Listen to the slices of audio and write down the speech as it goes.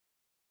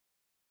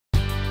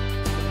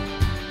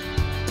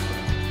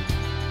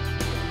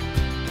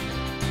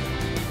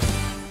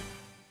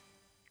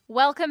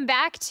Welcome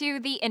back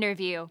to The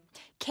Interview,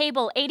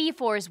 Cable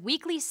 84's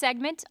weekly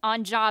segment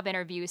on job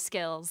interview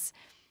skills.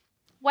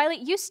 While it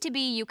used to be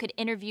you could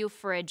interview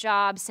for a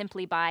job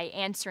simply by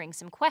answering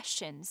some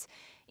questions,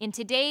 in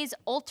today's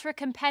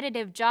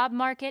ultra-competitive job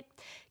market,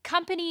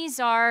 companies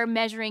are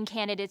measuring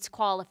candidates'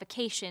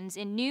 qualifications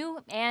in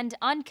new and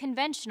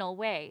unconventional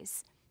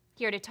ways.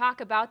 Here to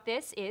talk about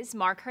this is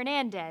Mark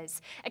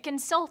Hernandez, a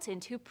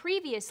consultant who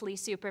previously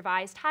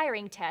supervised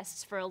hiring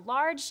tests for a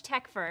large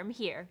tech firm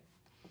here.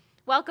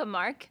 Welcome,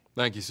 Mark.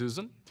 Thank you,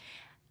 Susan.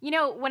 You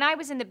know, when I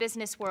was in the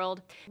business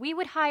world, we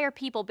would hire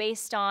people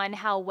based on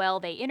how well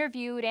they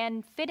interviewed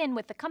and fit in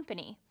with the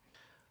company.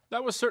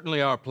 That was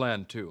certainly our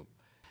plan, too.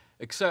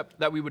 Except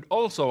that we would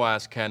also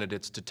ask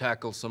candidates to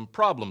tackle some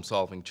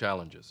problem-solving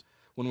challenges.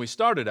 When we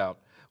started out,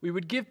 we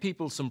would give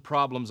people some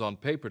problems on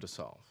paper to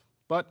solve.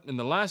 But in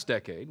the last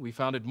decade, we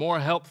found it more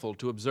helpful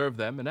to observe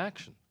them in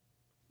action.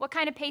 What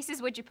kind of paces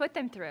would you put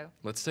them through?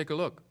 Let's take a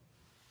look.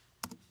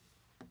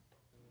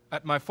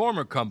 At my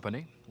former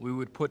company, we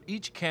would put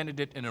each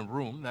candidate in a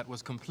room that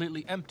was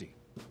completely empty,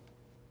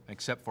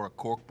 except for a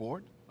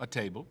corkboard, a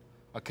table,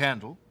 a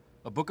candle,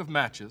 a book of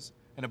matches,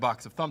 and a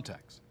box of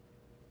thumbtacks.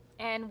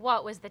 And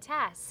what was the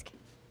task?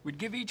 We'd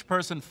give each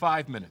person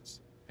 5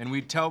 minutes, and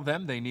we'd tell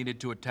them they needed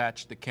to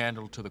attach the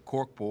candle to the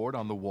corkboard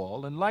on the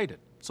wall and light it,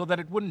 so that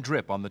it wouldn't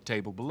drip on the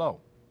table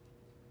below.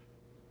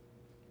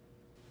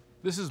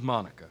 This is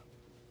Monica.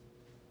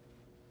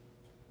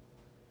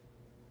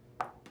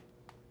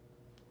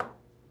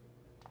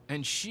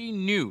 And she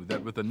knew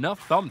that with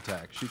enough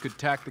thumbtacks, she could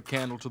tack the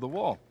candle to the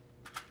wall.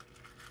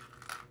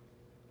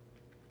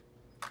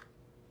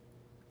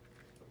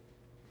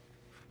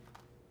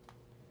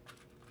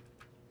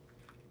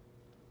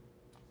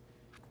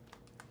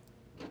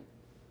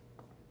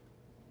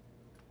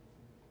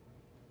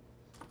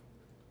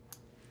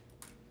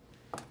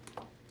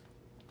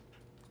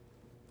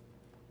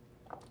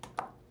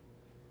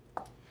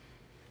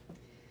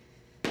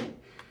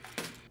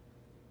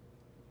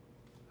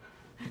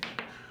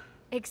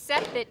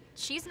 Except that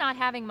she's not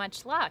having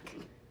much luck.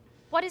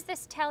 What does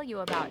this tell you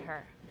about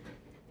her?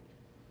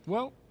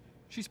 Well,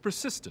 she's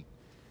persistent,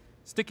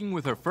 sticking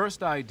with her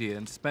first idea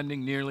and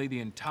spending nearly the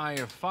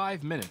entire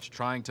 5 minutes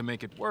trying to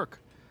make it work.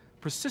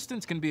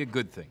 Persistence can be a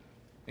good thing,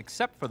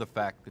 except for the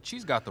fact that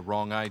she's got the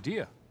wrong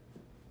idea.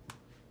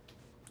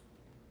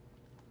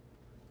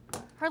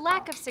 Her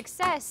lack of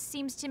success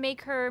seems to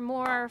make her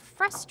more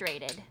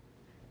frustrated.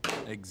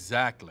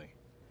 Exactly.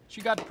 She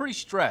got pretty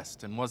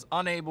stressed and was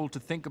unable to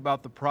think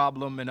about the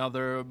problem in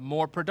other,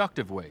 more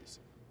productive ways.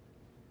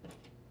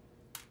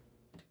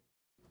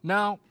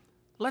 Now,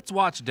 let's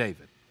watch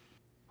David,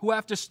 who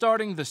after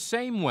starting the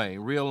same way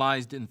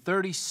realized in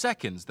 30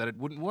 seconds that it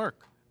wouldn't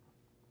work.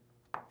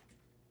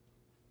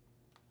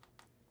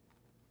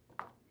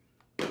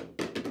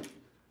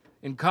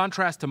 In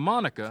contrast to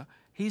Monica,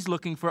 he's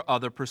looking for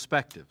other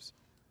perspectives,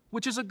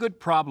 which is a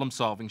good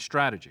problem-solving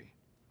strategy.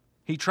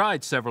 He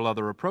tried several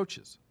other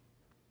approaches.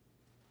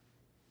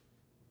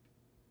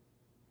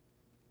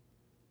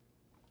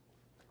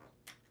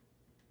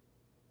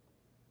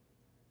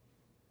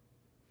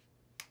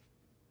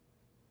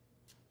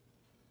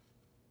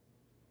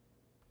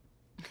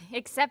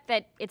 Except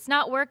that it's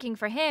not working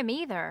for him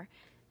either.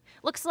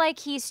 Looks like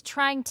he's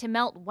trying to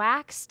melt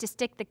wax to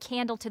stick the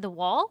candle to the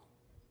wall?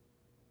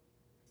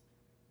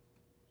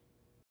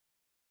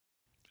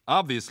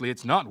 Obviously,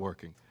 it's not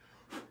working.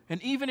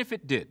 And even if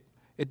it did,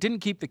 it didn't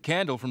keep the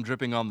candle from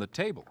dripping on the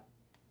table.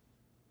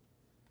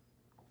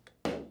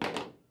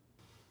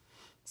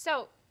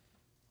 So,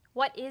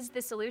 what is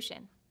the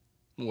solution?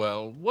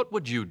 Well, what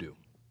would you do?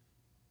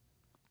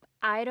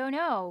 I don't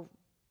know.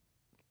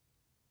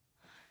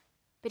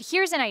 But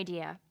here's an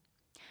idea.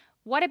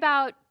 What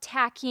about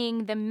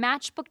tacking the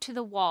matchbook to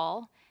the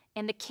wall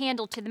and the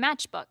candle to the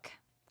matchbook?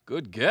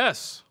 Good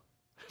guess.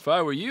 If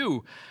I were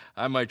you,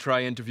 I might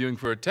try interviewing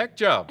for a tech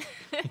job.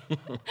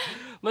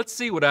 Let's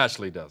see what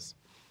Ashley does.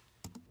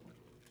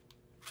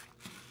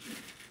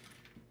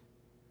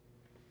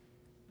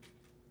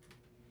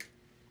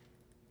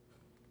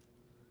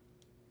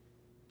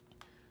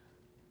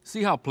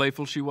 See how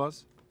playful she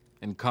was,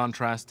 in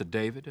contrast to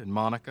David and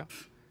Monica?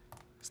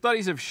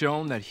 Studies have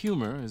shown that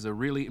humor is a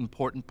really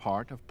important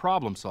part of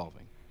problem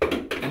solving.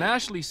 And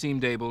Ashley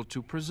seemed able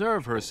to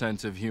preserve her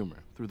sense of humor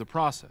through the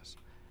process,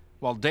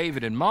 while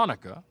David and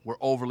Monica were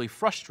overly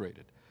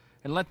frustrated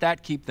and let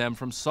that keep them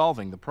from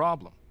solving the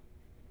problem.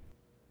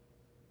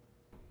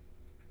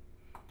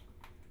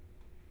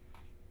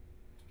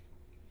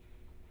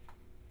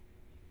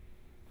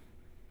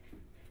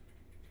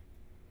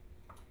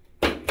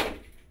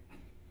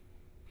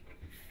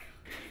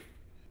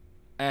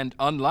 And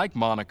unlike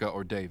Monica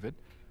or David,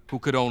 who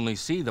could only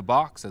see the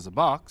box as a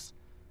box,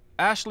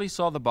 Ashley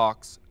saw the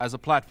box as a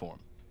platform.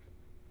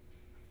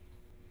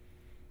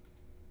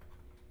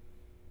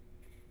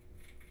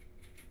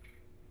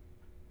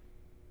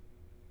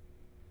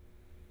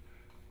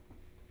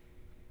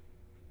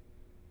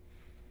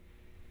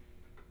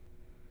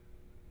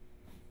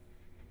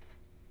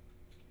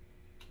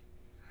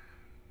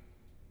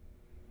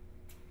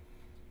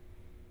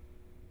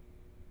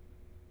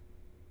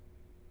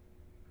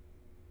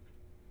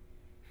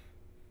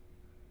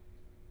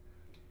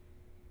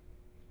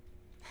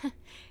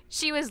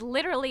 She was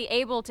literally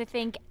able to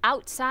think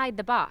outside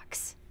the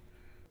box.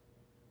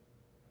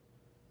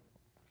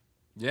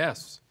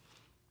 Yes.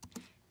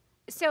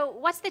 So,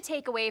 what's the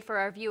takeaway for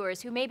our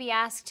viewers who may be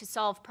asked to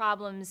solve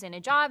problems in a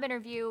job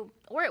interview,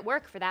 or at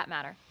work for that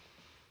matter?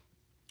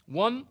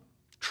 1,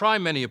 try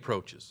many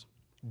approaches.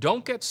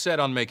 Don't get set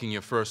on making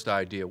your first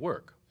idea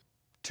work.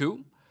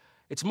 2,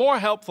 it's more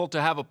helpful to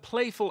have a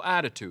playful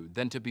attitude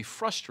than to be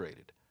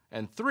frustrated.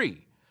 And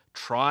 3,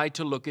 try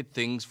to look at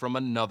things from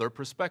another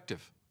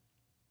perspective.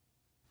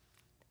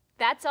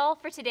 That's all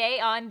for today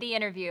on The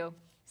Interview.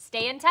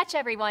 Stay in touch,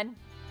 everyone.